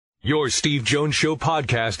Your Steve Jones Show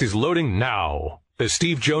podcast is loading now. The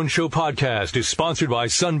Steve Jones Show podcast is sponsored by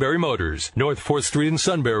Sunbury Motors, North 4th Street in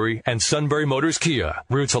Sunbury, and Sunbury Motors Kia,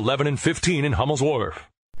 routes 11 and 15 in Hummel's Wharf.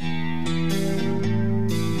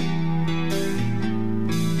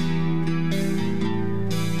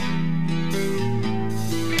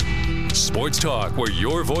 Sports talk where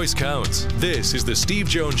your voice counts. This is the Steve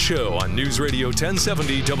Jones Show on News Radio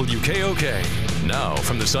 1070 WKOK. Now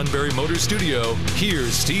from the Sunbury Motors Studio,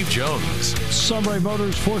 here's Steve Jones. Sunbury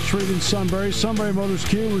Motors, 4th Street in Sunbury. Sunbury Motors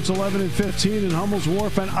Kia, routes 11 and 15 in Hummel's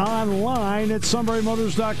Wharf, and online at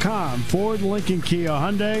sunburymotors.com. Ford, Lincoln, Kia,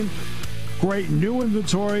 Hyundai. Great new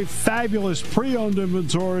inventory, fabulous pre-owned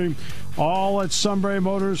inventory. All at Sunbury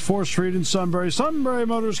Motors, 4th Street in Sunbury. Sunbury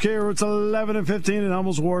Motors Kia, routes 11 and 15 in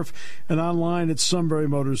Hummel's Wharf, and online at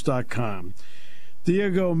sunburymotors.com.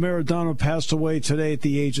 Diego Maradona passed away today at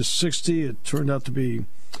the age of 60. It turned out to be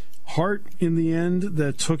heart in the end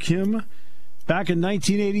that took him. Back in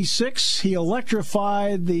 1986, he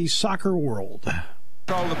electrified the soccer world.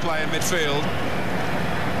 Control the play in midfield,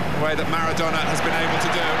 the way that Maradona has been able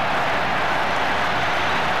to do.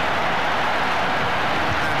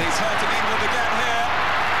 He's hurting England again here.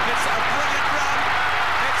 It's a brilliant run.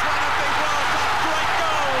 It's one of the World Cup great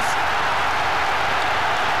goals.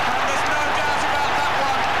 And there's no doubt about that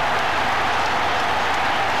one.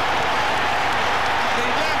 He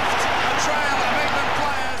left a trail of England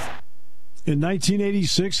players. In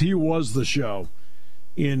 1986, he was the show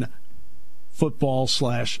in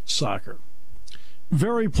football/soccer.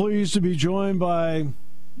 Very pleased to be joined by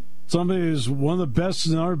somebody who's one of the best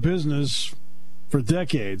in our business for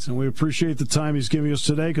decades, and we appreciate the time he's giving us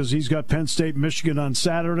today because he's got Penn State-Michigan on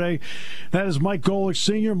Saturday. That is Mike Golic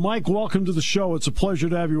Sr. Mike, welcome to the show. It's a pleasure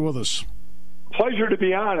to have you with us. Pleasure to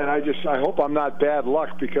be on, and I hope I'm not bad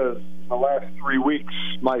luck because the last 3 weeks,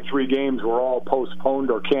 my 3 games were all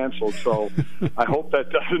postponed or canceled, so I hope that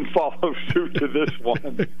doesn't follow suit to this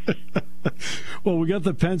one. Well, we got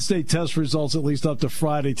the Penn State test results at least up to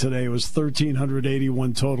Friday today. It was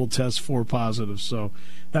 1,381 total tests, 4 positive, so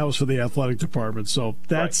that was for the athletic department. So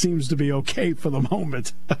that right. Seems to be okay for the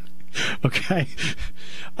moment. Okay.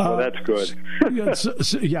 Well, that's good. That's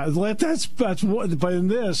what. But in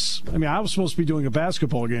this, I mean, I was supposed to be doing a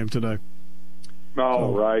basketball game today.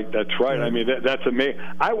 Oh, right. That's right. I mean, that's amazing.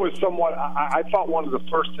 I thought one of the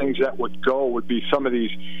first things that would go would be some of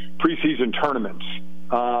these preseason tournaments.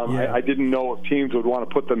 I didn't know if teams would want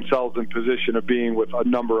to put themselves in position of being with a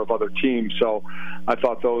number of other teams, so I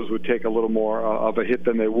thought those would take a little more of a hit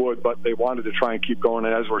than they would, but they wanted to try and keep going,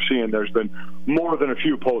 and as we're seeing, there's been more than a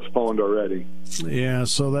few postponed already. Yeah,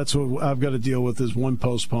 so that's what I've got to deal with is one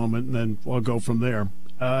postponement, and then I'll go from there.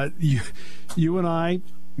 You and I,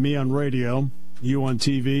 me on radio, you on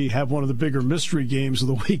TV, have one of the bigger mystery games of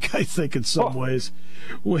the week, I think, in some ways.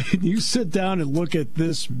 When you sit down and look at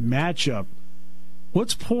this matchup,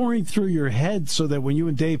 what's pouring through your head so that when you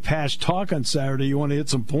and Dave Pasch talk on Saturday, you want to hit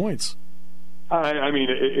some points? I mean,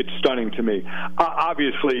 it's stunning to me.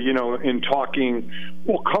 Obviously, you know, in talking,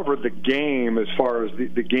 we'll cover the game as far as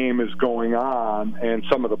the game is going on and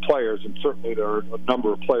some of the players, and certainly there are a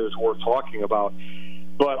number of players worth talking about.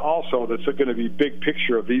 But also, that's going to be big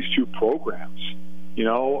picture of these two programs, you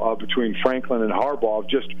know, between Franklin and Harbaugh,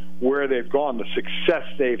 just where they've gone, the success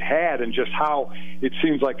they've had, and just how it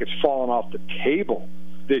seems like it's fallen off the table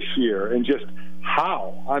this year, and just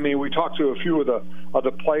how. I mean, we talked to a few of the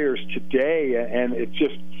other players today, and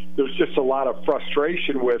there's just a lot of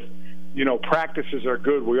frustration with, you know, practices are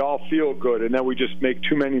good, we all feel good, and then we just make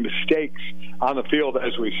too many mistakes on the field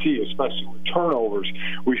as we see, especially with turnovers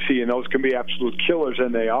we see, and those can be absolute killers,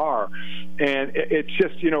 and they are. And it's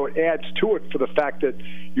just, you know, it adds to it for the fact that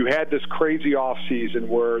you had this crazy offseason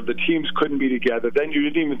where the teams couldn't be together. Then you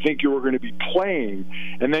didn't even think you were going to be playing,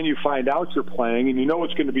 and then you find out you're playing, and you know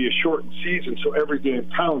it's going to be a shortened season, so every game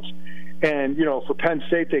counts. And, you know, for Penn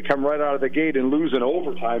State, they come right out of the gate and lose in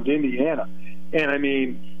overtime to Indiana. And, I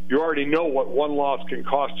mean, you already know what one loss can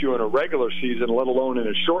cost you in a regular season, let alone in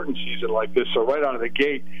a shortened season like this. So right out of the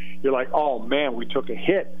gate, you're like, oh, man, we took a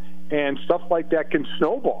hit. And stuff like that can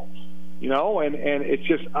snowball, you know. And it's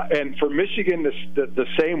just – and for Michigan, the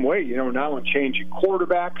same way, you know, now in changing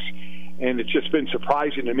quarterbacks. And it's just been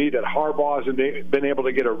surprising to me that Harbaugh hasn't been able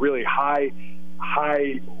to get a really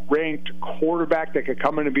high-ranked quarterback that could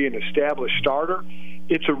come in and be an established starter.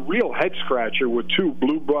 It's a real head-scratcher with two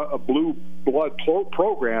blue blood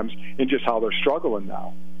programs and just how they're struggling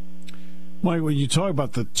now. Mike, when you talk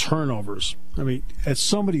about the turnovers, I mean, as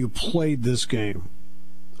somebody who played this game,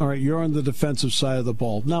 all right, you're on the defensive side of the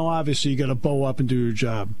ball. Now, obviously, you got to bow up and do your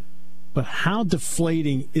job. But how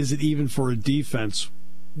deflating is it even for a defense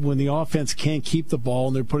when the offense can't keep the ball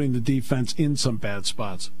and they're putting the defense in some bad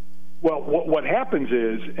spots? Well, what happens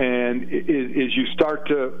is you start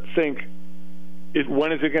to think,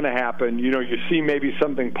 when is it going to happen? You see maybe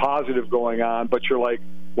something positive going on, but you're like,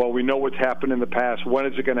 well, we know what's happened in the past. When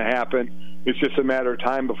is it going to happen? It's just a matter of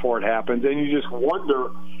time before it happens. And you just wonder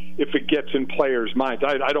if it gets in players' minds.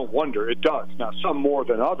 I don't wonder. It does. Now, some more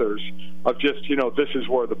than others of just, this is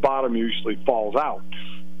where the bottom usually falls out.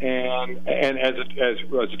 And as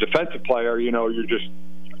a defensive player, you're just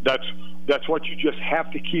that's what you just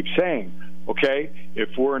have to keep saying. Okay, if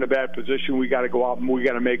we're in a bad position, we got to go out and we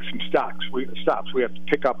got to make some stops. We have to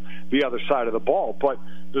pick up the other side of the ball. But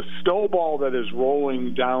the snowball that is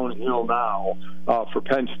rolling downhill now for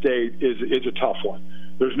Penn State is a tough one.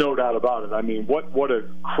 There's no doubt about it. I mean, what a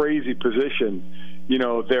crazy position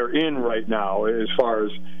they're in right now as far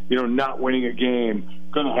as not winning a game,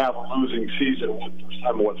 going to have a losing season.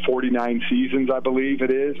 49 seasons, I believe it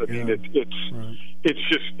is. I mean,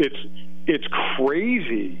 it's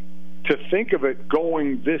crazy to think of it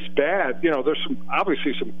going this bad. There's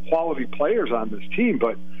obviously some quality players on this team,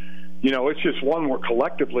 but it's just one where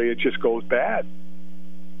collectively it just goes bad.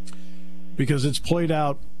 Because it's played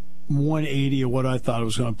out 180 of what I thought it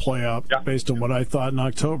was going to play out based on what I thought in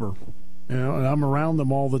October. And I'm around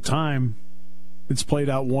them all the time. It's played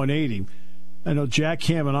out 180. I know Jack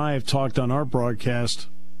Ham and I have talked on our broadcast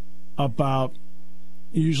about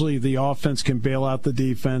usually the offense can bail out the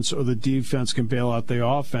defense or the defense can bail out the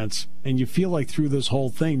offense. And you feel like through this whole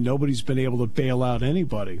thing, nobody's been able to bail out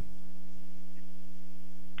anybody.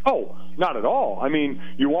 Oh, not at all. I mean,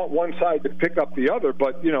 you want one side to pick up the other,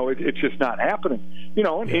 but, it's just not happening.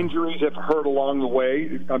 And injuries have hurt along the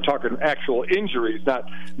way. I'm talking actual injuries, not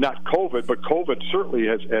COVID, but COVID certainly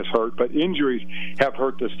has hurt. But injuries have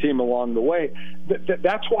hurt this team along the way.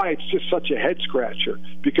 That's why it's just such a head-scratcher,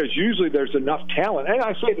 because usually there's enough talent. And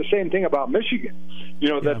I say the same thing about Michigan,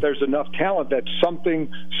 that there's enough talent that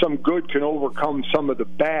some good can overcome some of the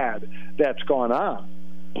bad that's gone on.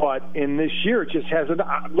 But in this year, it just hasn't.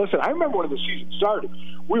 Listen, I remember when the season started,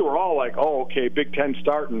 we were all like, oh, okay, Big Ten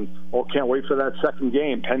starting. Oh, can't wait for that second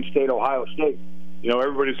game, Penn State, Ohio State.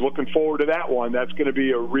 Everybody's looking forward to that one. That's going to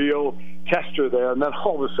be a real tester there. And then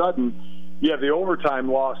all of a sudden, you have the overtime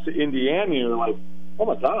loss to Indiana, and you're like, oh,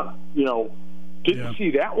 my God. Didn't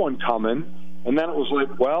see that one coming. And then it was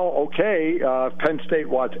like, well, okay, if Penn State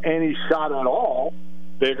wants any shot at all,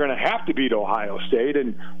 they're going to have to beat Ohio State.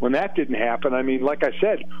 And when that didn't happen, I mean, like I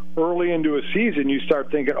said, early into a season, you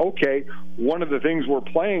start thinking, okay, one of the things we're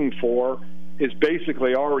playing for is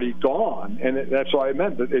basically already gone. And that's what I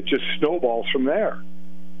meant, that it just snowballs from there.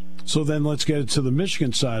 So then let's get to the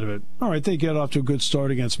Michigan side of it. All right, they get off to a good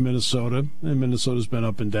start against Minnesota, and Minnesota's been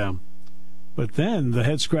up and down. But then the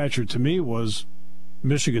head-scratcher to me was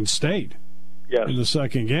Michigan State in the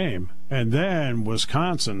second game. And then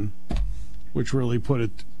Wisconsin, which really put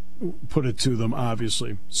it to them,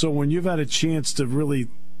 obviously. So when you've had a chance to really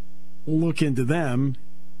look into them,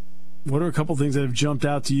 what are a couple things that have jumped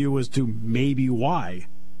out to you as to maybe why?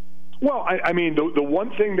 Well, I mean, the one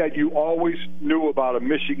thing that you always knew about a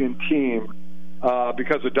Michigan team,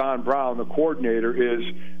 because of Don Brown, the coordinator, is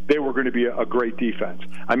they were going to be a great defense.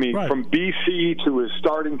 I mean, from BC to his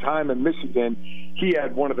starting time in Michigan, he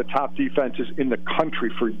had one of the top defenses in the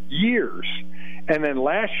country for years. And then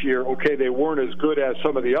last year, okay, they weren't as good as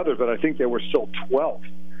some of the others, but I think they were still 12th.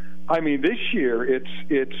 I mean, this year it's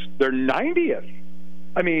they're 90th.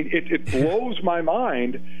 I mean, it blows my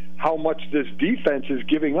mind how much this defense is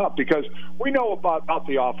giving up, because we know about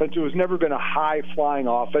the offense. It has never been a high-flying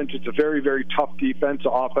offense. It's a very, very tough defense.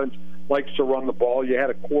 The offense likes to run the ball. You had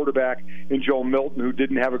a quarterback in Joe Milton who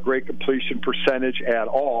didn't have a great completion percentage at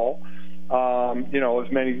all,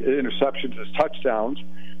 as many interceptions as touchdowns.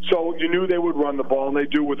 So you knew they would run the ball, and they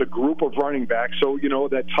do with a group of running backs. So,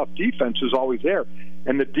 that tough defense is always there.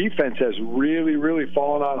 And the defense has really, really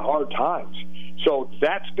fallen on hard times. So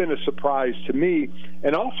that's been a surprise to me.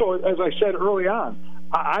 And also, as I said early on,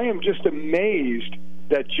 I am just amazed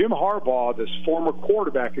that Jim Harbaugh, this former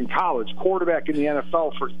quarterback in college, quarterback in the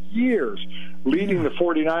NFL for years, leading the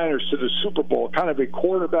 49ers to the Super Bowl, kind of a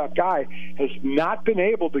quarterback guy, has not been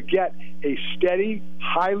able to get a steady,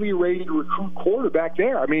 highly rated recruit quarterback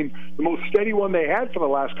there. I mean, the most steady one they had for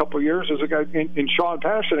the last couple of years is a guy in Sean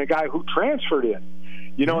Patterson, a guy who transferred in,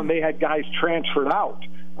 and they had guys transferring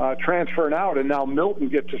out, and now Milton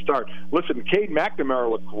gets to start. Listen, Cade McNamara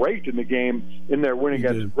looked great in the game in their win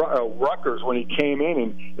against Rutgers when he came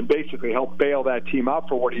in and basically helped bail that team out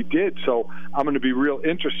for what he did. So I'm going to be real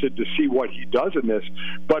interested to see what he does in this.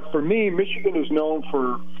 But for me, Michigan is known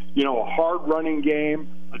for, a hard running game,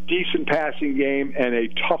 a decent passing game, and a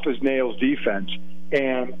tough-as-nails defense.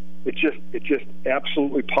 and it just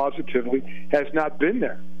absolutely positively has not been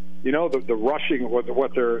there. You know, the rushing,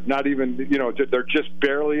 what they're not even, you know, they're just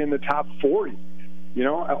barely in the top 40. You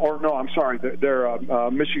know, or no, I'm sorry,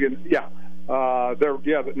 they're Michigan. Yeah, no,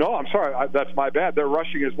 I'm sorry, that's my bad. Their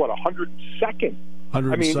rushing is what, 102nd. 102nd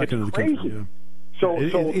I mean, of the crazy. country. Yeah. So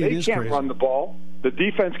they can't crazy. run the ball. The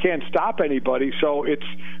defense can't stop anybody. So it's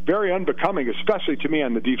very unbecoming, especially to me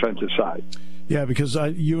on the defensive side. Yeah, because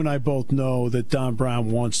you and I both know that Don Brown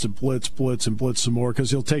wants to blitz, and blitz some more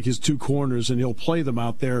because he'll take his two corners and he'll play them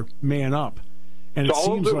out there man up. And it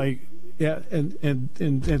seems like, yeah,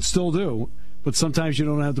 and still do. But sometimes you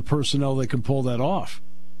don't have the personnel that can pull that off.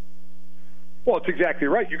 Well, it's exactly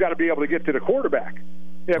right. You got to be able to get to the quarterback.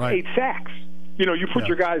 You have 8 sacks. You know, you put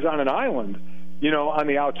your guys on an island, you know, on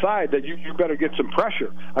the outside, that you better get some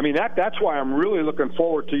pressure. I mean, that's why I'm really looking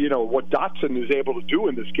forward to, you know, what Dotson is able to do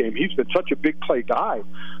in this game. He's been such a big play guy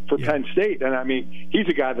for Penn State. And, I mean, he's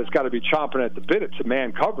a guy that's got to be chomping at the bit at some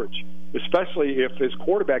man coverage, especially if his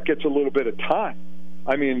quarterback gets a little bit of time.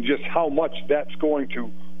 I mean, just how much that's going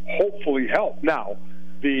to hopefully help. Now,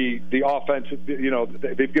 the offense, you know,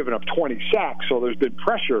 they've given up 20 sacks, so there's been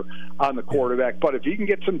pressure on the quarterback. But if he can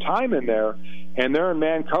get some time in there and they're in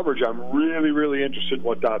man coverage, I'm really, really interested in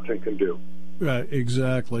what Dotson can do. Right,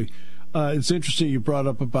 exactly. It's interesting you brought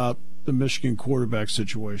up about the Michigan quarterback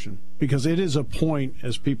situation, because it is a point,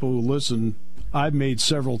 as people who listen, I've made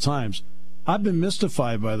several times. I've been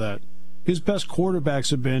mystified by that. His best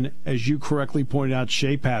quarterbacks have been, as you correctly pointed out,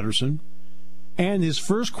 Shea Patterson, and his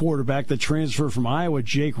first quarterback that transferred from Iowa,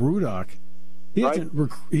 Jake Rudock. He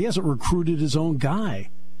hasn't recruited his own guy.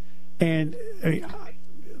 And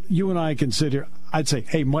you and I can sit here. I'd say,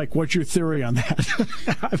 hey, Mike, what's your theory on that?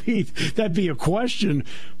 I mean, that'd be a question,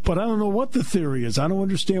 but I don't know what the theory is. I don't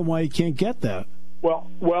understand why he can't get that. Well,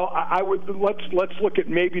 I would let's look at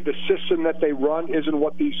maybe the system that they run isn't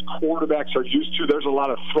what these quarterbacks are used to. There's a lot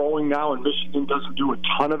of throwing now, and Michigan doesn't do a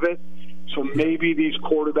ton of it. So maybe these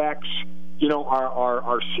quarterbacks, you know,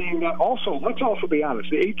 are seeing that. Also, let's also be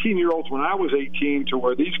honest. The 18-year-olds, when I was 18 to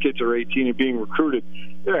where these kids are 18 and being recruited,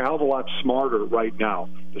 they're a hell of a lot smarter right now.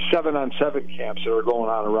 The 7-on-7 camps that are going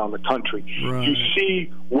on around the country. Right. You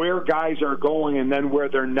see where guys are going and then where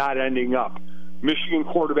they're not ending up. Michigan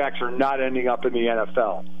quarterbacks are not ending up in the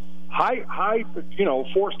NFL. High, you know,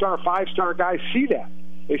 4-star, 5-star guys see that.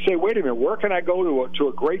 They say, wait a minute, where can I go to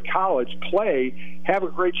a great college, play, have a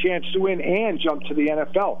great chance to win, and jump to the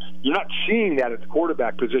NFL? You're not seeing that at the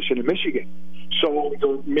quarterback position in Michigan.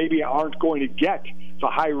 So maybe aren't going to get the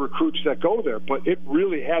high recruits that go there. But it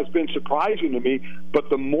really has been surprising to me. But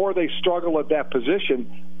the more they struggle at that position,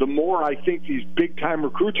 the more I think these big-time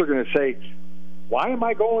recruits are going to say, why am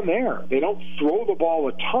I going there? They don't throw the ball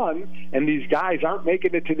a ton, and these guys aren't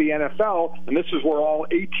making it to the NFL, and this is where all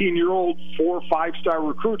 18-year-old 4- or 5-star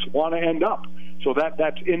recruits want to end up. So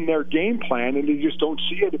that's in their game plan, and they just don't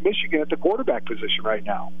see it at Michigan at the quarterback position right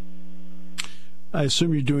now. I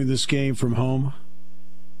assume you're doing this game from home?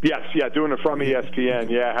 Yes, doing it from ESPN.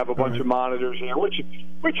 Yeah, have a bunch of monitors here, which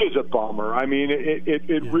is a bummer. I mean,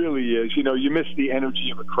 it really is. You know, you miss the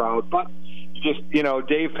energy of a crowd, but just, you know,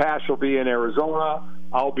 Dave Pasch will be in Arizona.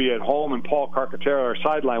 I'll be at home, and Paul Carcaterra, our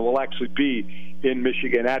sideline, will actually be in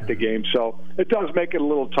Michigan at the game. So it does make it a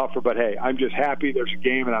little tougher, but hey, I'm just happy there's a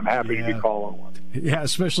game, and I'm happy to be calling one. Yeah,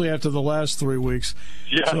 especially after the last 3 weeks.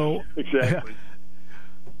 Yeah, exactly.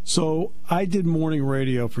 So I did morning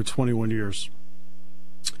radio for 21 years.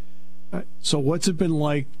 So what's it been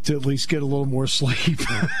like to at least get a little more sleep?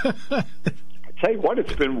 I tell you what,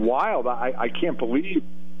 it's been wild. I can't believe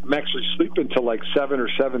I'm actually sleeping till like 7 or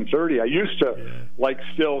 7:30. I used to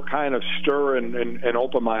still kind of stir and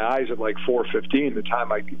open my eyes at like 4:15, the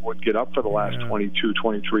time I would get up for the last 22,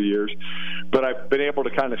 23 years. But I've been able to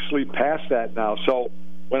kind of sleep past that now. So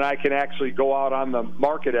when I can actually go out on the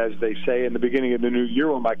market, as they say, in the beginning of the new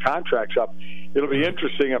year when my contract's up, it'll be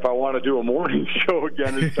interesting if I want to do a morning show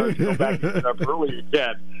again and start to go back to get up early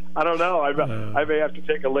again. I don't know. I may have to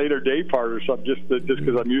take a later day part or something just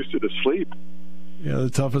because I'm used to the sleep. Yeah,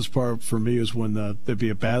 the toughest part for me is when there'd be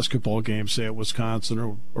a basketball game, say at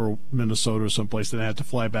Wisconsin or Minnesota or someplace, that I have to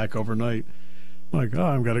fly back overnight. I'm like,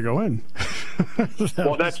 I'm got to go in.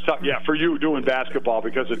 Well, that's tough. Yeah, for you doing basketball,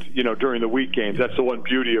 because it's, you know, during the week games. That's the one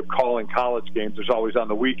beauty of calling college games. There's always on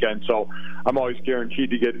the weekend, so I'm always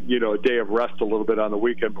guaranteed to get, you know, a day of rest a little bit on the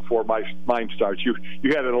weekend before mine starts. You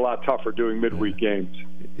had it a lot tougher doing midweek games.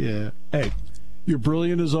 Yeah. Hey, you're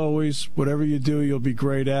brilliant as always. Whatever you do, you'll be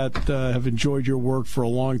great at. Have enjoyed your work for a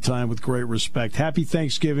long time with great respect. Happy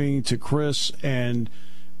Thanksgiving to Chris and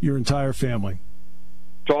your entire family.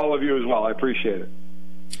 To all of you as well. I appreciate it.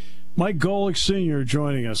 Mike Golic Sr.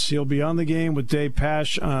 joining us. He'll be on the game with Dave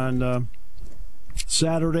Pasch on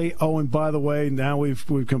Saturday. Oh, and by the way, now we've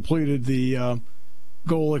completed the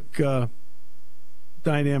Golic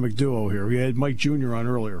dynamic duo here. We had Mike Jr. on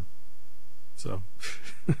earlier. So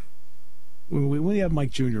we had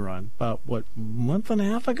Mike Jr. on about, what, month and a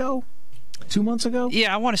half ago? 2 months ago?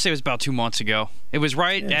 Yeah, I want to say it was about 2 months ago. It was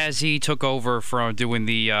right as he took over from doing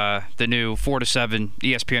the new 4 to 7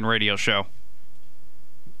 ESPN radio show.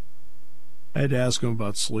 I had to ask him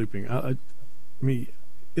about sleeping. I mean,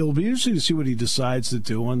 it'll be interesting to see what he decides to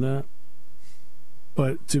do on that.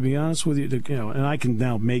 But to be honest with you, and I can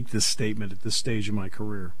now make this statement at this stage of my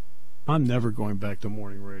career, I'm never going back to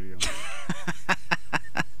morning radio.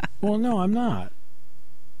 Well, no, I'm not.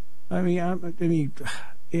 I'll be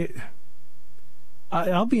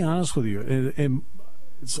honest with you, and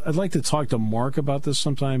I'd like to talk to Mark about this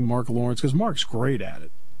sometime, Mark Lawrence, because Mark's great at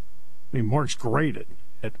it. I mean, Mark's great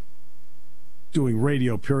at doing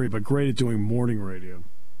radio, period, but great at doing morning radio.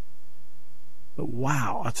 But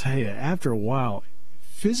wow, I'll tell you, after a while, it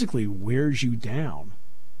physically wears you down.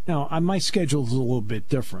 Now, my schedule is a little bit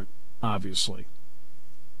different, obviously.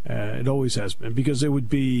 It always has been, because it would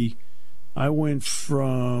be, I went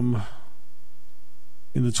from,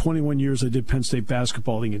 in the 21 years I did Penn State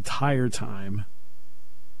basketball the entire time,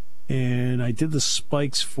 and I did the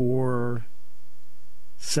Spikes for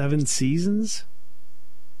 7 seasons.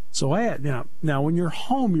 So I had, now when you're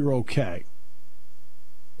home, you're okay.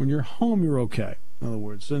 When you're home, you're okay. In other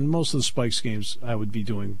words, and most of the Spikes games I'd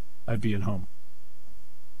be at home.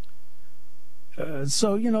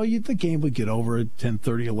 So, the game would get over at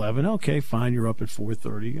 10:30, 11. Okay, fine, you're up at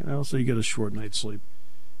 4:30. So you get a short night's sleep.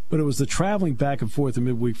 But it was the traveling back and forth in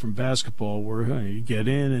midweek from basketball where you get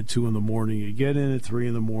in at 2 in the morning, you get in at 3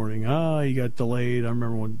 in the morning. You got delayed. I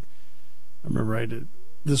remember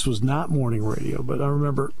this was not morning radio, but I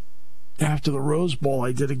remember after the Rose Bowl,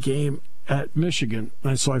 I did a game at Michigan.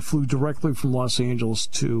 And so I flew directly from Los Angeles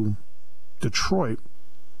to Detroit.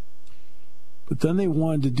 But then they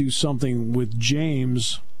wanted to do something with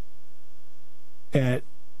James at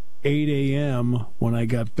 8 a.m. when I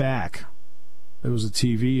got back. It was a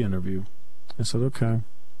TV interview. I said, okay,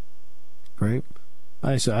 great.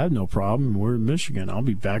 I said, I have no problem. We're in Michigan. I'll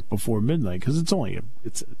be back before midnight because it's only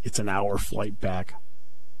it's an hour flight back.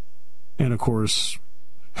 And, of course,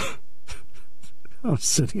 I was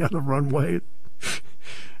sitting on the runway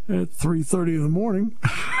at 3:30 in the morning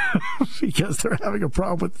because they're having a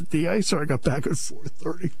problem with the de-icer. I got back at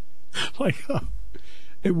 4:30.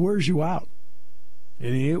 It wears you out.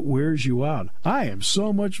 And it wears you out. I am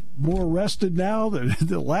so much more rested now than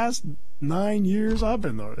the last 9 years I've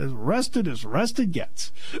been there. As rested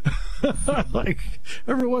gets.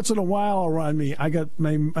 Every once in a while around me, I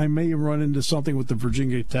may run into something with the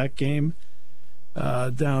Virginia Tech game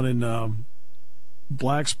down in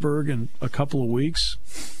Blacksburg in a couple of weeks.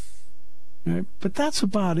 Right? But that's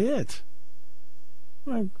about it.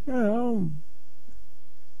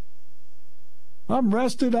 I'm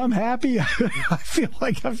rested. I'm happy. I feel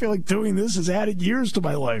like doing this has added years to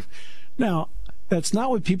my life. Now, that's not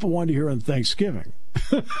what people want to hear on Thanksgiving.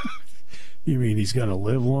 You mean he's going to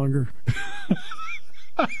live longer?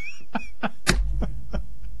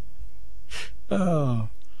 Oh.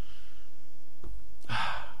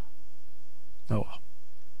 Well.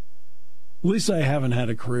 At least I haven't had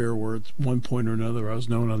a career where at one point or another I was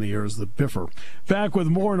known on the air as the Biffer. Back with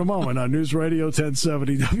more in a moment on News Radio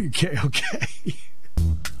 1070 WKOK.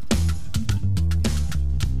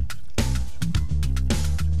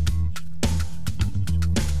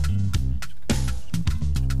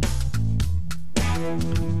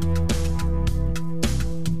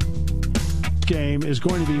 Game is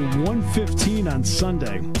going to be 1:15 on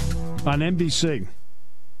Sunday on NBC.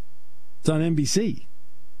 It's on NBC.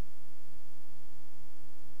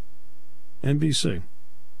 NBC.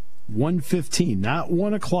 1:15, not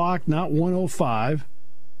 1 o'clock, not 1:05,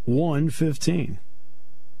 1:15.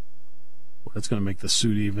 Well, that's going to make the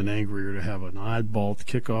suit even angrier to have an oddball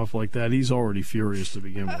kickoff like that. He's already furious to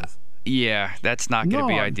begin with. Yeah, that's not going to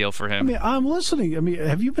be ideal for him. I'm listening.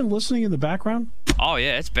 Have you been listening in the background? Oh,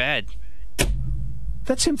 yeah, it's bad.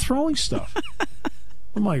 That's him throwing stuff.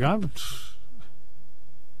 I'm like, I'm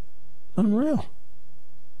unreal.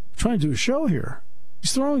 I'm trying to do a show here.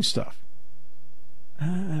 He's throwing stuff. I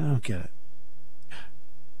don't get it.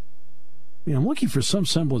 I'm looking for some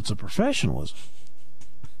semblance of professionalism.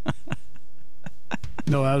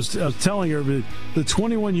 No, I was telling her the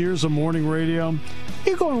 21 years of morning radio,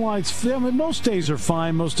 you go on lines. Most days are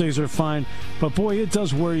fine. But boy, it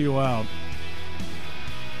does wear you out.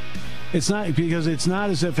 It's not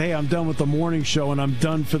as if, hey, I'm done with the morning show and I'm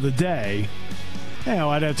done for the day.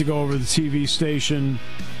 I'd have to go over to the TV station,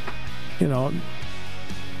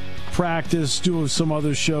 practice, do some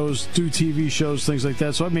other shows, do TV shows, things like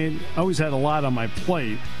that. So, I always had a lot on my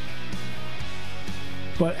plate.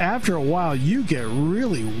 But after a while, you get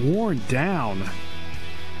really worn down.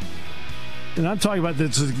 And I'm talking about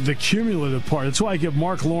the cumulative part. That's why I give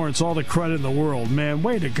Mark Lawrence all the credit in the world. Man,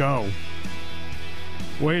 way to go.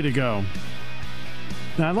 Way to go.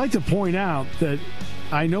 Now, I'd like to point out that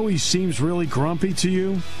I know he seems really grumpy to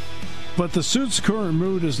you, but the suit's current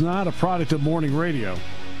mood is not a product of morning radio.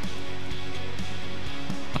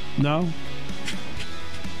 No?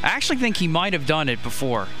 I actually think he might have done it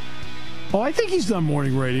before. Oh, I think he's done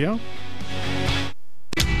morning radio.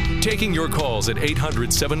 Taking your calls at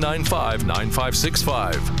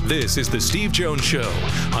 800-795-9565. This is the Steve Jones Show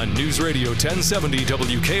on News Radio 1070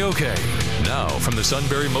 WKOK. Now, from the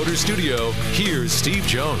Sunbury Motors Studio, here's Steve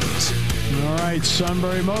Jones. All right,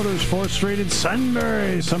 Sunbury Motors, 4th Street in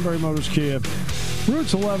Sunbury. Sunbury Motors Kia.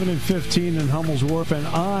 Routes 11 and 15 in Hummel's Wharf, and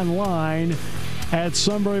online at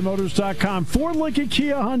sunburymotors.com. Ford, Lincoln,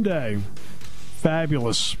 Kia, Hyundai.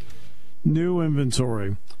 Fabulous new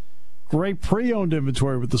inventory. Great pre-owned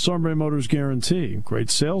inventory with the Sunbury Motors guarantee. Great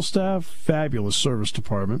sales staff, fabulous service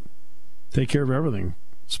department. Take care of everything,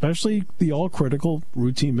 especially the all-critical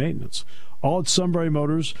routine maintenance. All at Sunbury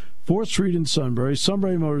Motors, 4th Street in Sunbury.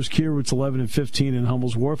 Sunbury Motors, Kia, routes 11 and 15 in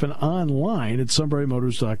Hummel's Wharf, and online at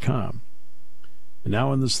sunburymotors.com. And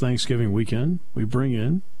now on this Thanksgiving weekend, we bring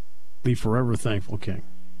in the Forever Thankful King.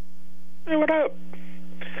 Hey, what up?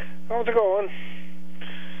 How's it going?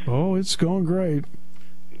 Oh, it's going great.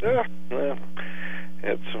 Yeah,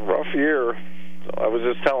 it's a rough year. I was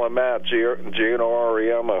just telling Matt, Gino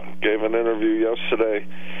Auriemma gave an interview yesterday,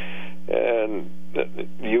 and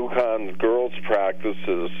UConn girls practice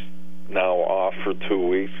is now off for 2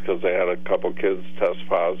 weeks because they had a couple kids test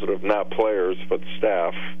positive, not players, but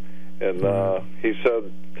staff. And he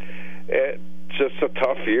said it's just a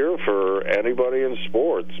tough year for anybody in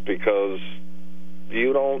sports because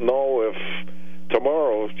you don't know if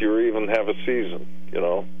tomorrow if you even have a season,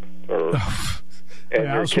 and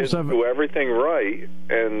your kids do everything right,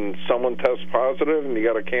 and someone tests positive, and you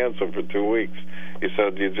got to cancel for 2 weeks. He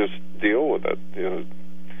said you just deal with it.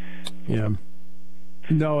 Yeah.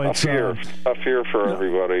 No, it's a fear for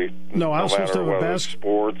everybody. No, I was supposed to have a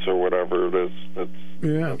sports or whatever it is.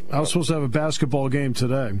 I was supposed to have a basketball game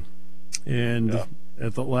today, and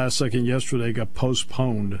at the last second yesterday got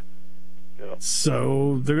postponed. Yeah.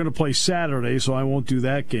 So they're going to play Saturday, so I won't do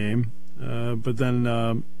that game. But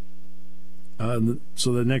then,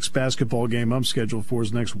 so the next basketball game I'm scheduled for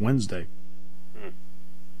is next Wednesday.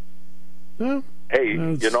 Yeah. Hey,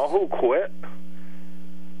 you know who quit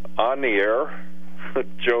on the air?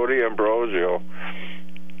 Jody Ambrosio.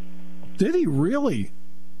 Did he really?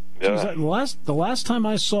 Yeah. Jeez, the last time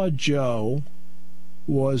I saw Joe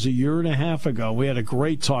was a year and a half ago. We had a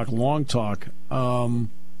great talk, long talk,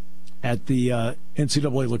 at the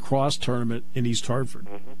NCAA lacrosse tournament in East Hartford.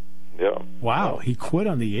 Mm-hmm. Yeah. Wow, he quit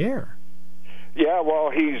on the air. Yeah, well,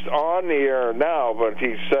 he's on the air now, but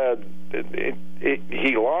he said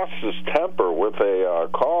he lost his temper with a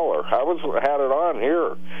caller. I had it on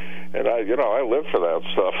here, and I live for that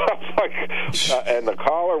stuff. I was like, and the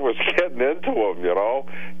caller was getting into him,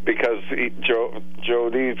 because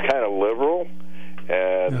Jody's kind of liberal,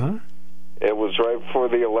 and it was right before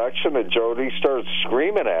the election, and Jody started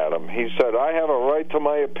screaming at him. He said, I have a right to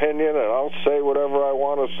my opinion, and I'll say whatever I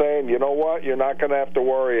want to say, and you know what? You're not going to have to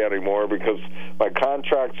worry anymore because my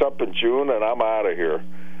contract's up in June, and I'm out of here.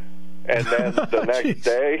 And then the next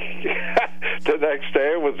day,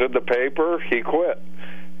 it was in the paper, he quit.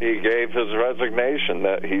 He gave his resignation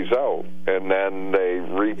that he's out, and then they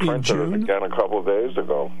reprinted it again a couple of days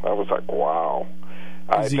ago. I was like, wow.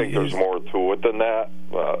 I think there's more to it than that.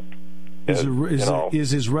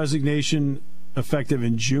 Is his resignation effective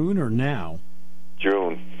in June or now?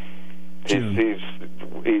 June.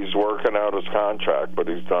 He's working out his contract, but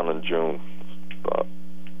he's done in June.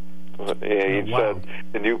 He said,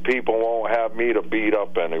 and you people won't have me to beat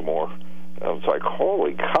up anymore. I was like,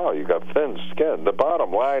 holy cow, you got thin skin. The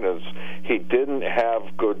bottom line is he didn't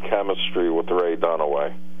have good chemistry with Ray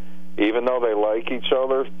Dunaway. Even though they like each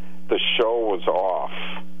other, the show was off,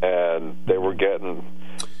 and they were getting...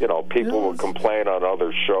 people would complain on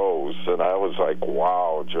other shows, and I was like,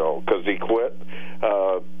 wow, Joe, because he quit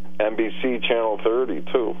NBC Channel 30,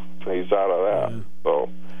 too. He's out of that.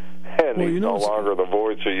 He's no longer the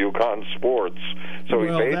voice of UConn sports. So he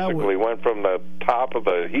basically went from the top of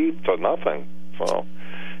the heap to nothing. So,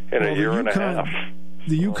 in a year and a half.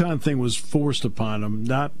 The UConn thing was forced upon him,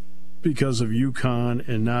 not because of UConn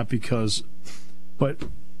and not because... But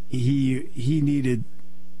he needed,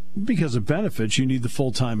 because of benefits, you need the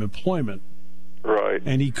full-time employment. Right.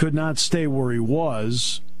 And he could not stay where he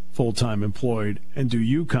was full-time employed and do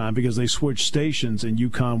UConn because they switched stations and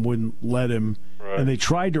UConn wouldn't let him. Right. And they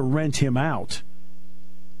tried to rent him out.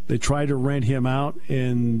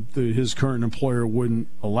 And his current employer wouldn't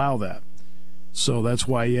allow that. So that's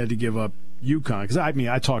why he had to give up UConn. Because,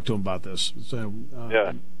 I talked to him about this. So,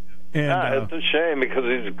 yeah. And it's a shame because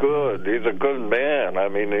he's good. He's a good man. I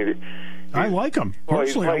mean, I like him. Personally,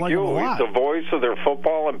 he's like I like him a lot. He's the voice of their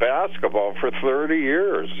football and basketball for 30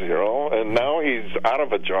 years, and now he's out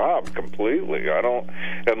of a job completely.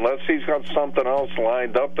 Unless he's got something else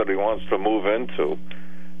lined up that he wants to move into.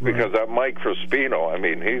 Because that Mike Crispino, I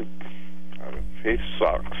mean, he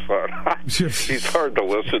sucks. He's hard to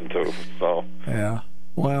listen to. So yeah,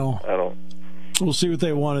 well, we'll see what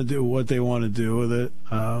they want to do. What they want to do with it.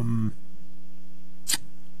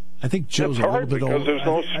 I think Joe's a little bit older. Because there's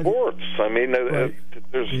no sports.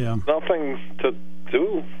 There's nothing to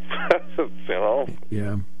do.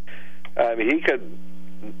 Yeah. I mean,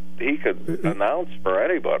 he could announce for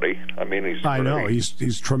anybody. I mean, I know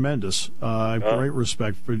he's tremendous. Great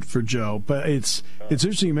respect for Joe. But it's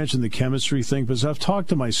interesting you mentioned the chemistry thing because I've talked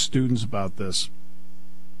to my students about this.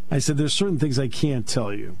 I said there's certain things I can't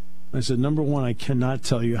tell you. I said number one, I cannot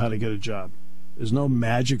tell you how to get a job. There's no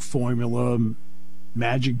magic formula,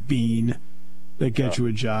 magic bean that gets you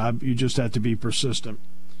a job. You just have to be persistent.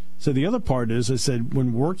 So the other part is, I said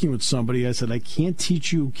when working with somebody, I said I can't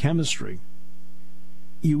teach you chemistry.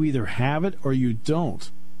 You either have it or you don't.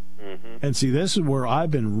 Mm-hmm. And see, this is where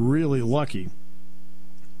I've been really lucky.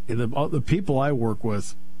 The people I work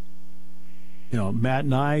with, Matt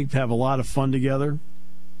and I have a lot of fun together.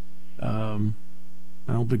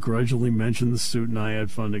 I'll begrudgingly mention the student I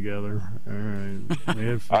had fun together. All right, we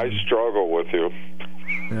had fun. I struggle with you.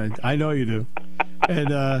 I know you do.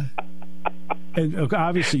 And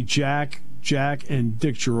obviously Jack and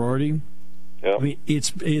Dick Girardi. Yep. I mean,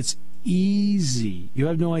 it's easy. You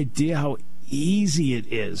have no idea how easy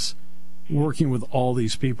it is working with all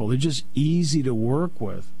these people. They're just easy to work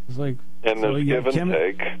with. It's like, and there's give and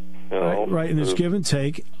take. Right, and there's give and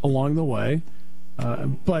take along the way.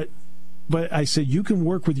 But I said you can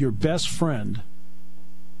work with your best friend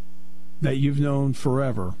that you've known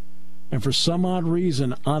forever, and for some odd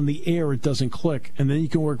reason on the air it doesn't click, and then you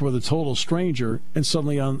can work with a total stranger and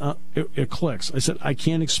suddenly it clicks. I said I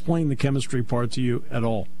can't explain the chemistry part to you at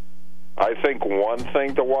all. I think one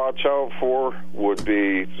thing to watch out for would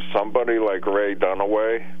be somebody like Ray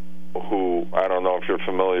Dunaway, who I don't know if you're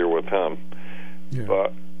familiar with him,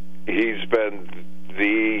 but he's been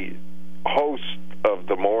the host of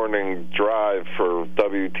the morning drive for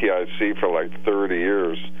WTIC for like 30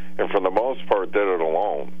 years, and for the most part did it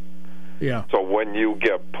alone. Yeah. So when you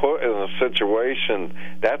get put in a situation,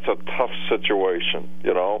 that's a tough situation,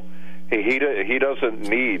 He doesn't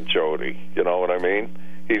need Jody, you know what I mean?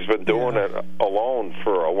 He's been doing it alone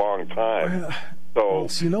for a long time. So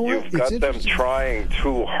you've got them trying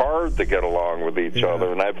too hard to get along with each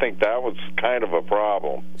other, and I think that was kind of a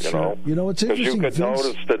problem, you know? It's interesting. Because you could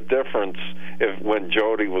notice the difference when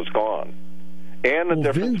Jody was gone. And the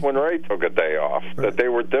difference when Ray took a day off, that they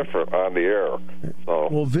were different on the air. So.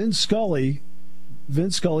 Well, Vin Scully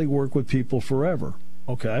worked with people forever,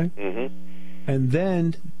 okay? Mm-hmm. And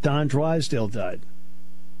then Don Drysdale died.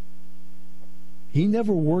 He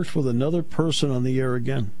never worked with another person on the air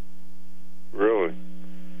again. Really?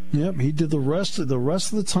 Yep, he did the rest of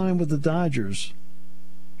the time with the Dodgers.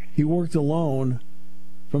 He worked alone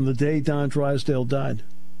from the day Don Drysdale died.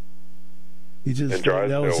 He just and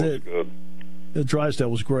Drysdale that was it. Good.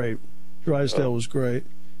 Drysdale was great. Was great.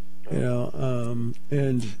 But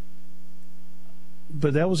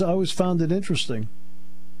that was, I always found it interesting.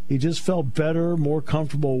 He just felt better, more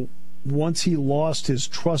comfortable once he lost his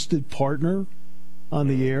trusted partner on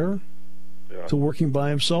the air to working by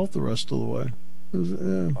himself the rest of the way.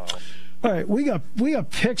 All right, we got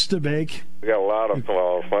picks to make. We got a lot of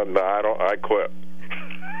fun. I quit.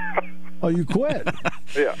 Oh, you quit?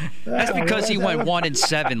 Yeah. That's because he went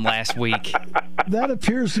 1-7 last week. That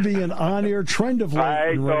appears to be an on-air trend of late.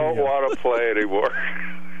 I don't want to play anymore.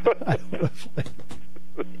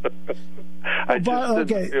 I just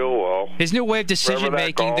didn't feel well. His new way of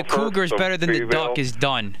decision-making, the Cougar's better than the Duck, is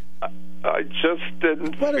done. I just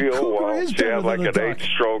didn't feel well. She had like an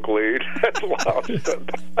 8-stroke lead.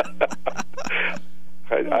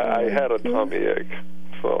 I had a tummy ache.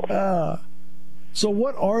 So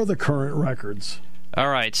what are the current records? All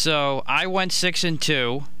right, so I went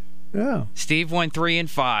 6-2. Yeah. Steve went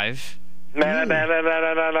 3-5.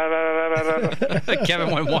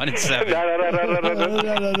 Kevin went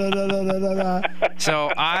 1-7.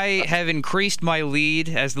 So I have increased my lead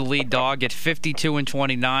as the lead dog at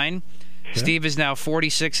 52-29. Steve is now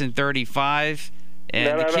 46-35,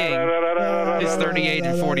 and the king is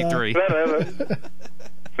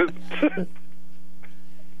 38-43.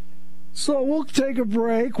 So we'll take a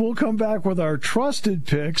break. We'll come back with our trusted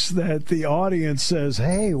picks that the audience says,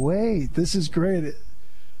 hey, wait, this is great.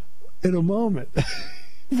 In a moment.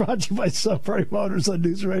 Brought to you by Sunbury Motors on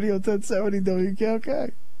News Radio 1070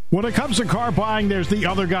 WKOK. When it comes to car buying, there's the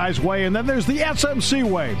other guy's way, and then there's the SMC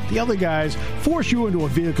way. The other guys force you into a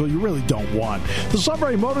vehicle you really don't want. The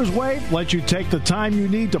Sunbury Motors way lets you take the time you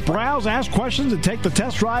need to browse, ask questions, and take the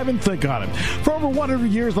test drive and think on it. For over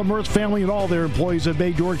 100 years, the Mertz family and all their employees have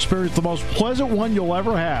made your experience the most pleasant one you'll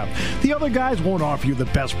ever have. The other guys won't offer you the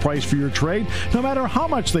best price for your trade, no matter how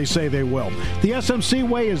much they say they will. The SMC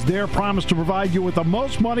way is their promise to provide you with the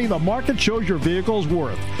most money the market shows your vehicle is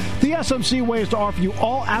worth. The SMC way is to offer you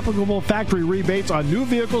all applicable factory rebates on new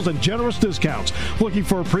vehicles and generous discounts. Looking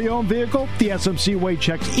for a pre-owned vehicle? The SMC way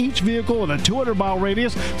checks each vehicle in a 200-mile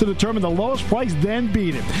radius to determine the lowest price, then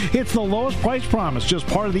beat it. It's the lowest price promise, just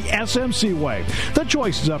part of the SMC way. The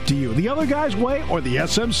choice is up to you. The other guy's way or the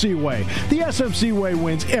SMC way. The SMC way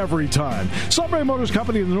wins every time. Sunbury Motors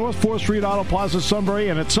Company in the North 4th Street Auto Plaza, Sunbury,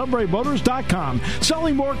 and at sunburymotors.com.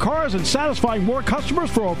 Selling more cars and satisfying more customers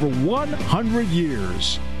for over 100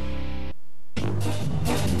 years.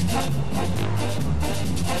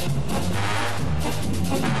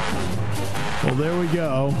 Well, there we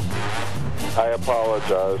go. I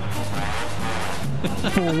apologize.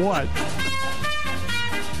 For what?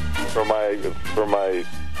 For my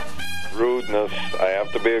rudeness. I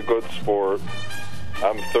have to be a good sport.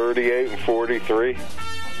 I'm 38-43.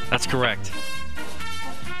 That's correct.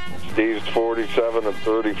 Steve's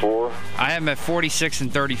 47-34. I am at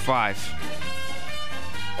 46-35.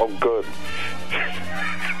 Oh, good.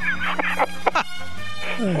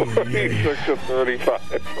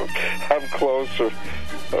 46-35. I'm closer.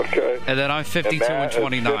 Okay. And then I'm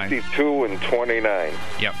 52-29. 52-29.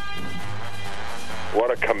 Yep.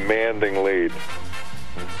 What a commanding lead.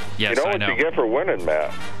 Yes, you know I what know. you get for winning,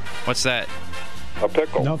 Matt? What's that? A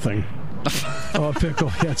pickle. Nothing. Oh, a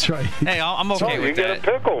pickle. That's right. Hey, I'm okay with you that.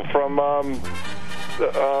 get a pickle from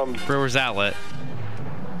Brewers Outlet.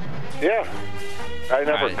 Yeah. I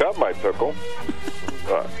never Right. got my pickle.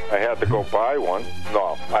 I had to go buy one.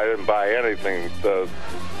 No, I didn't buy anything. The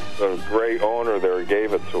great owner there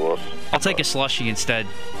gave it to us. I'll take a slushie instead.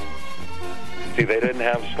 See, they didn't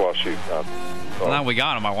have slushies then. So, Well, now we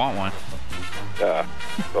got them. I want one. yeah.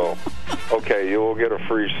 So, okay, you will get a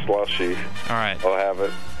free slushie. All right. I'll have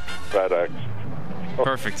it. FedEx.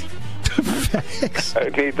 Perfect. I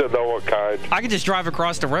need to know what kind. I could just drive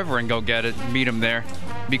across the river and go get it. Meet him there.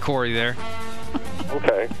 Be Corey there.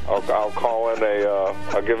 Okay, I'll call in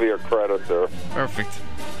I'll give you a credit there. Perfect.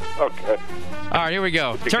 Okay. All right, here we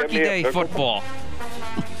go. Did you Turkey get me a Day pickle? football.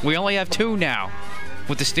 We only have two now,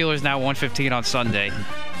 with the Steelers now 1:15 on Sunday.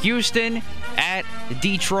 Houston at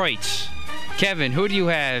Detroit. Kevin, who do you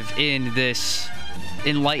have in this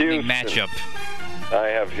enlightening Houston. matchup? I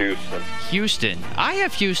have Houston. Houston. I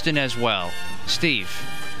have Houston as well. Steve.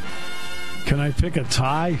 Can I pick a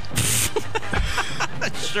tie?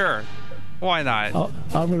 Sure. Why not?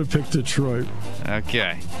 I'm going to pick Detroit.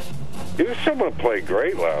 Okay. Houston played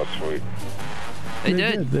great last week. They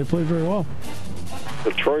did. They played very well.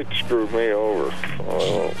 Detroit screwed me over.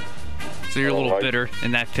 Oh, So you're a little like- bitter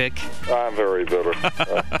in that pick. I'm very bitter.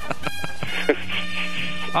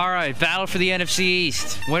 All right, battle for the NFC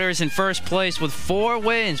East. Winners in first place with 4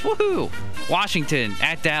 wins. Woohoo! Washington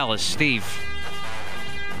at Dallas. Steve.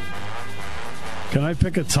 Can I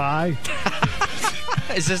pick a tie?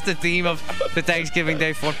 Is this the theme of the Thanksgiving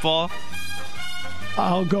Day football?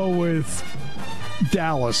 I'll go with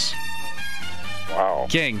Dallas. Wow.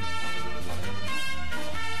 King.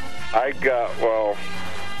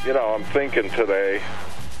 I'm thinking today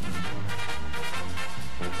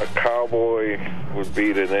a Cowboy would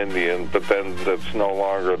beat an Indian, but then that's no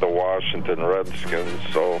longer the Washington Redskins,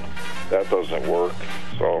 so that doesn't work.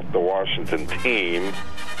 So the Washington team,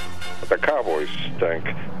 the Cowboys stink.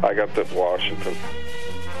 I got the Washington.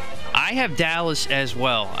 I have Dallas as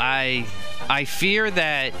well. I fear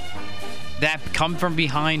that come from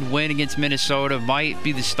behind win against Minnesota might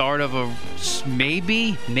be the start of a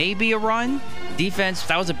maybe a run. Defense,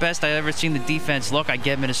 that was the best I've ever seen the defense look. I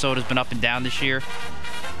get Minnesota's been up and down this year.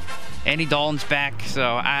 Andy Dalton's back, so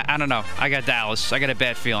I don't know. I got Dallas. I got a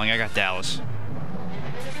bad feeling. I got Dallas.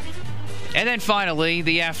 And then finally,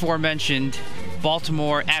 the aforementioned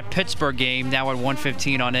Baltimore at Pittsburgh game now at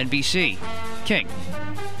 1:15 on NBC. King.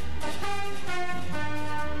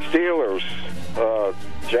 Steelers.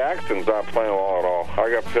 Jackson's not playing well at all. I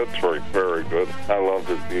got Pittsburgh very good. I love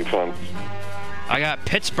the defense. I got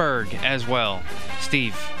Pittsburgh as well.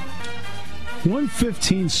 Steve.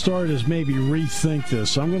 1:15 start is maybe rethink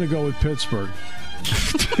this. I'm going to go with Pittsburgh.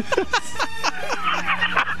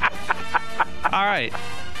 All right.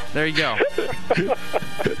 There you go.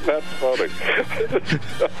 That's funny.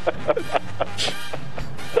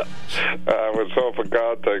 I was hoping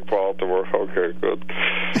God take Baltimore. Okay, good.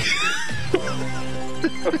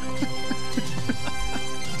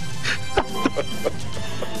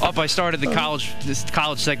 I started this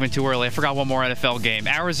college segment too early. I forgot one more NFL game.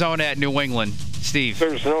 Arizona at New England. Steve.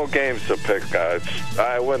 There's no games to pick, guys.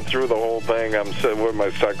 I went through the whole thing. I'm sitting with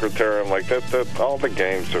my secretary. I'm like, that all the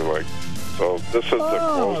games are like. So this is the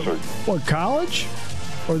closer. What, college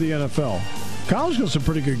or the NFL? College got some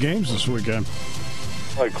pretty good games this weekend.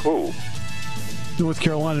 Like who? North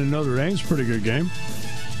Carolina and Notre Dame's a pretty good game.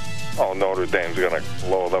 Oh, Notre Dame's going to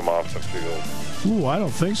blow them off the field. Ooh, I don't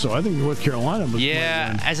think so. I think North Carolina was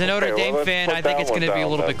as a Notre Dame fan, I think it's going to be a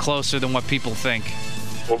little bit closer than what people think.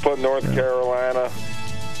 We'll put North Carolina.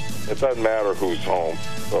 It doesn't matter who's home.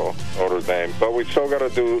 So Notre Dame. But we still got to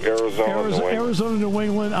do Arizona, New England. Arizona, New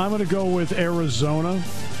England. I'm going to go with Arizona.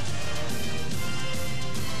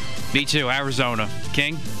 Me too, Arizona.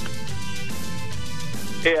 King?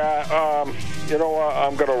 Yeah, you know what?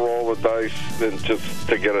 I'm going to roll the dice and just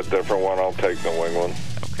to get a different one. I'll take New England.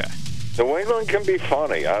 Okay. New England can be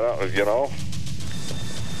funny. I'll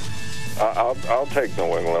take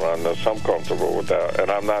New England on this. I'm comfortable with that,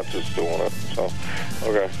 and I'm not just doing it. So,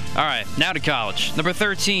 okay. All right, now to college. Number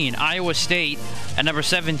 13, Iowa State, and number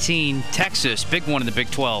 17, Texas. Big one in the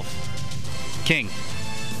Big 12. King.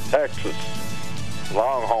 Texas.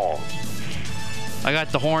 Longhorns. I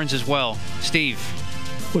got the Horns as well. Steve.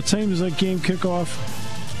 What time does that game kick off?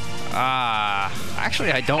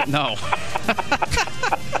 Actually, I don't know.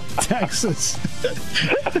 Texas.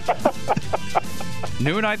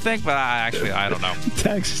 Noon, I think, but I don't know.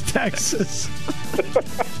 Texas.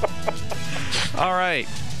 All right.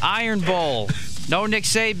 Iron Bowl. No Nick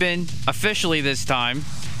Saban officially this time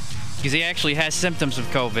because he actually has symptoms of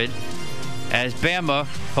COVID as Bama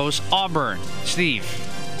hosts Auburn. Steve.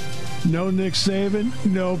 No Nick Saban,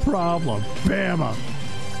 no problem. Bama.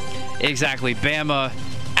 Exactly. Bama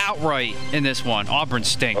outright in this one. Auburn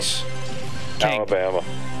stinks. King. Alabama.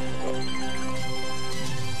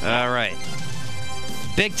 All right.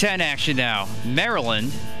 Big Ten action now.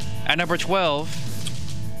 Maryland at number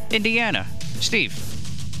 12. Indiana. Steve.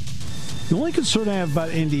 The only concern I have about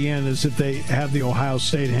Indiana is if they have the Ohio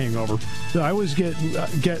State hangover. I always get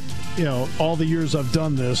all the years I've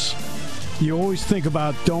done this, you always think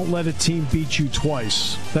about don't let a team beat you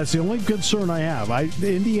twice. That's the only concern I have.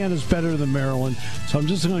 Indiana's better than Maryland, so I'm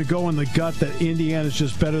just going to go in the gut that Indiana's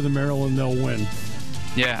just better than Maryland. They'll win.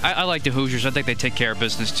 Yeah, I like the Hoosiers. I think they take care of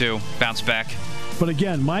business too. Bounce back. But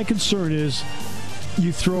again, my concern is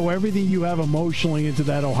you throw everything you have emotionally into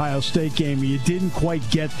that Ohio State game, and you didn't quite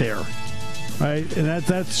get there. Right? And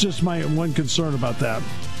that's just my one concern about that.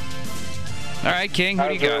 All right, King, who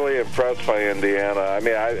do you got? I was really impressed by Indiana. I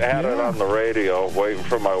mean, I had it on the radio waiting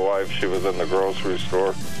for my wife. She was in the grocery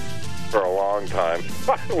store for a long time.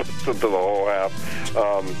 I listened to the whole half.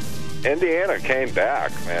 Indiana came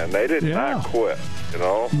back, man. They did not quit,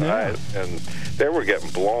 Yeah. And they were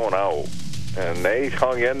getting blown out. And they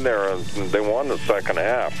hung in there, and they won the second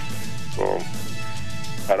half. So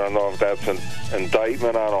I don't know if that's an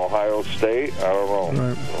indictment on Ohio State. I don't know.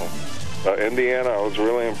 Right. So, Indiana, I was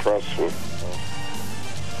really impressed with.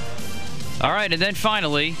 All right, and then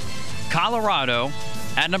finally, Colorado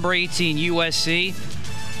at number 18, USC.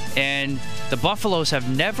 And the Buffaloes have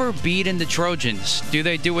never beaten the Trojans. Do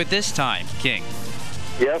they do it this time, King?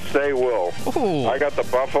 Yes, they will. Ooh. I got the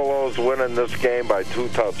Buffaloes winning this game by 2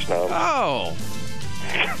 touchdowns. Oh.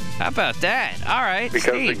 How about that? All right,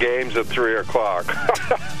 because Steve. the game's at 3 o'clock.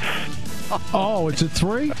 Oh, it's at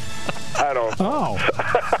 3? I don't know. Oh.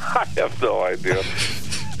 I have no idea.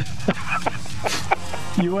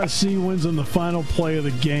 USC wins on the final play of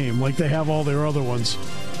the game, like they have all their other ones.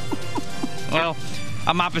 Well,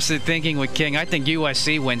 I'm opposite thinking with King. I think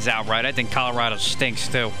USC wins outright. I think Colorado stinks,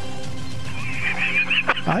 too.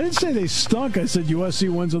 I didn't say they stunk. I said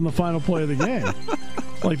USC wins on the final play of the game,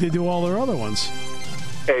 like they do all their other ones.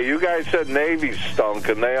 Hey, you guys said Navy stunk,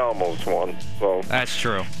 and they almost won. So That's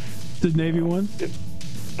true. Did Navy win?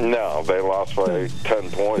 No, they lost by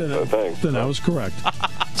 10 points, I think. Then I was correct.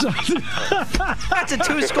 That's a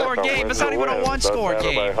two-score game. It's not even a one-score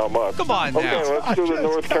game. How much. Come on now. Okay, let's do the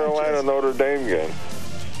North Carolina-Notre Dame game.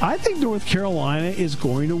 I think North Carolina is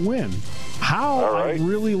going to win. How I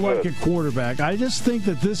really like a quarterback. I just think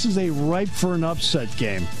that this is a ripe for an upset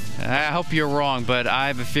game. I hope you're wrong, but I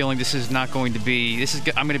have a feeling this is not going to be.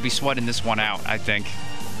 I'm going to be sweating this one out. I think.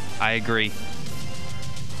 I agree.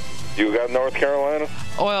 You got North Carolina?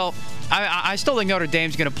 Well, I still think Notre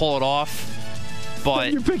Dame's going to pull it off.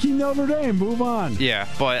 But you're picking Notre Dame. Move on. Yeah,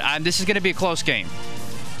 but this is going to be a close game.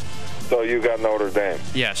 So you got Notre Dame?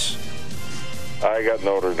 Yes. I got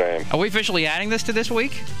Notre Dame. Are we officially adding this to this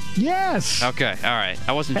week? Yes. Okay, all right.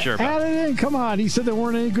 I wasn't sure about it. Add it in. Come on. He said there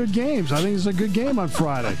weren't any good games. I think it's a good game on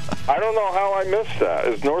Friday. I don't know how I missed that.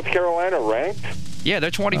 Is North Carolina ranked? Yeah,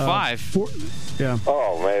 they're 25. Yeah.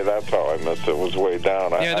 Oh, man, that's how I missed it. It was way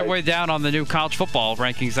down. Yeah, they're way down on the new college football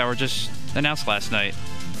rankings that were just announced last night.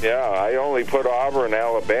 Yeah, I only put Auburn,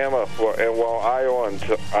 Alabama,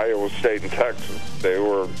 and Iowa State and Texas. They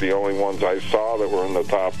were the only ones I saw that were in the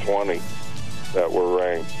top 20 that were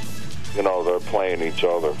ranked. You know, they're playing each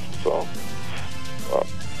other. So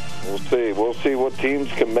we'll see. We'll see what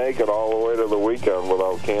teams can make it all the way to the weekend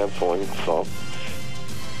without canceling. So,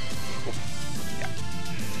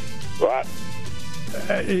 but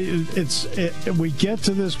we get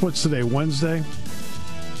to this. What's today? Wednesday.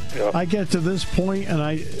 Yeah. I get to this point, and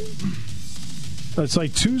it's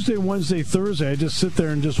like Tuesday, Wednesday, Thursday. I just sit there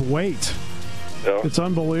and just wait. Yeah. It's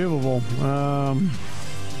unbelievable.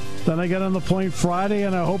 Then I get on the plane Friday,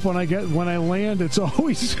 and I hope when I land, it's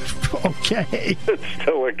always okay. It's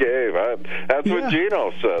still a game. That's what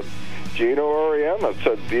Gino said. Gino Auriemma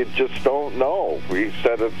said, you just don't know. He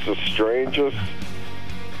said it's the strangest,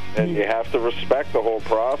 and you have to respect the whole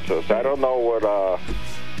process. I don't know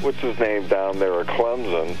what's his name down there at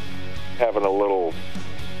Clemson, having a little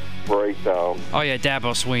breakdown. Oh, yeah,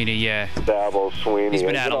 Dabo Sweeney, yeah. Dabo Sweeney. He's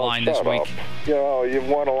been out of line this week. You know, you've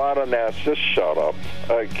won a lot of nats. Just shut up.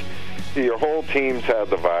 Like, your whole team's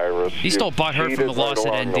had the virus. He's still butthurt from the loss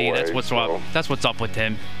at ND. That's what's up with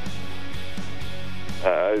him.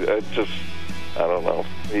 I don't know.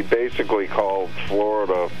 He basically called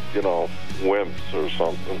Florida, wimps or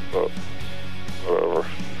something, but whatever.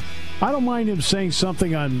 I don't mind him saying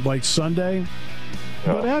something on, like, Sunday.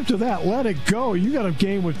 Yeah. But after that, let it go. You got a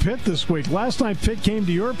game with Pitt this week. Last time Pitt came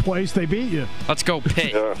to your place, they beat you. Let's go,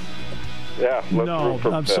 Pitt. Yeah, let's root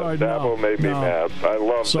for I'm Pitt. sorry. Dabo made me mad. I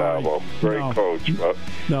love Dabo. Great coach. But,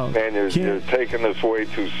 man, you're taking this way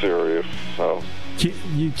too serious. So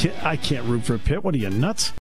I can't root for Pitt. What are you, nuts?